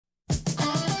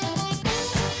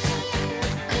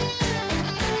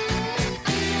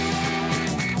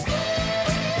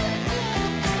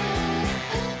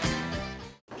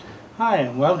Hi,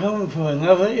 and welcome to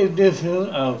another edition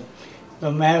of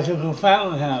the Magical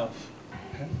Fountain House.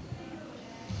 Okay.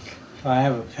 So I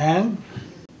have a 10,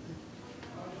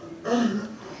 and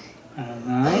a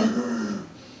 9,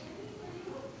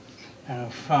 and a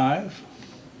 5,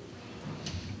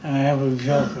 and I have a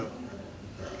joker.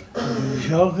 The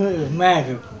joker is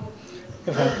magic.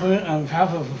 If I put it on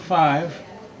top of a 5,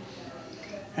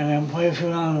 and then place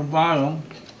it on the bottom,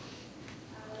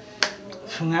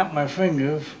 snap my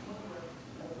fingers,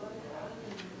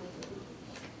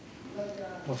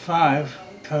 the 5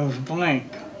 turns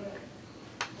blank.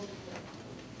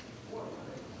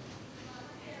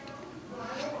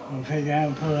 I'll take that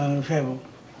and put it on the table.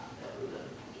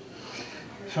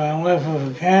 So I'm left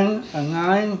with a 10, a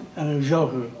 9, and a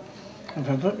joker. If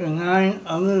I put the 9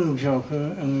 under the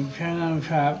joker and the 10 on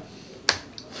top,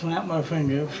 snap my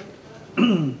fingers,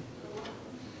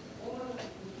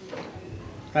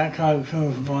 that card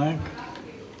turns blank.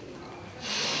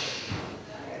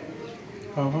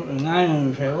 So I'll put the 9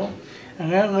 on the table,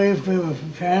 and that leaves me with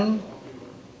a 10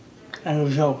 and a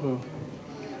joker.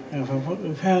 And if I put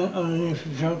the 10 underneath the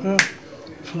joker,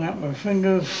 snap my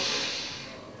fingers,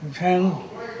 the 10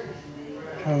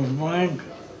 turns blank,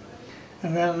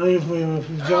 and that leaves me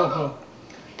with the joker.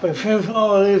 But since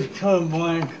all of these turn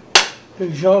blank, the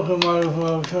joker might as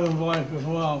well turn blank as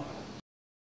well.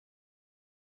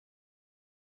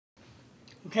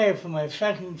 Okay, for my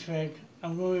second trick,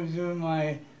 I'm going to do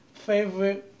my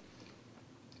favorite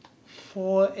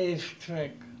 4 ace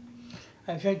trick.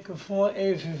 I take the 4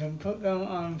 aces and put them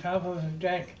on top of the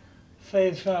deck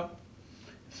face up,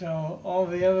 so all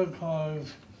the other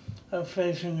cards are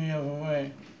facing the other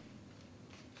way.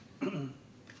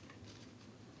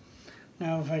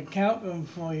 Now if I count them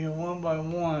for you one by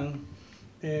one,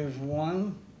 there's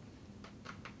 1,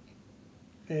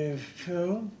 there's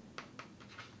 2,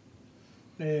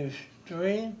 there's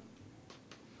 3,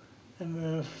 and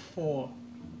there's 4.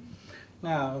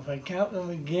 Now if I count them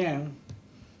again,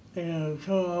 they're going to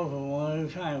turn over one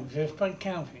at a time, just by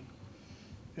counting.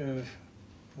 There's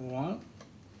 1,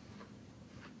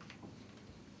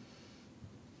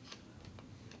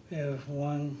 there's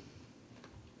 1,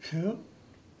 2,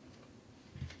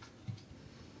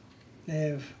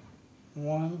 there's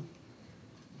 1,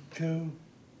 2,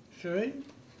 3,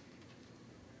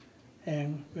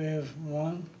 and there's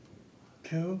 1,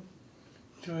 2,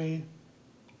 3,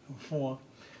 and 4.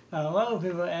 Now a lot of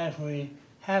people ask me,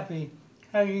 Happy,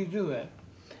 how do you do that?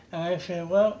 And I say,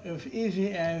 well, it's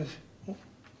easy as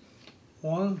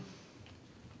 1,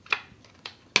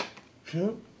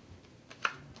 2,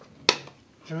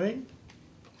 3,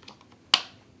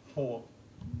 4.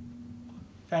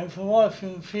 Thanks for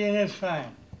watching. See you next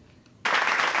time.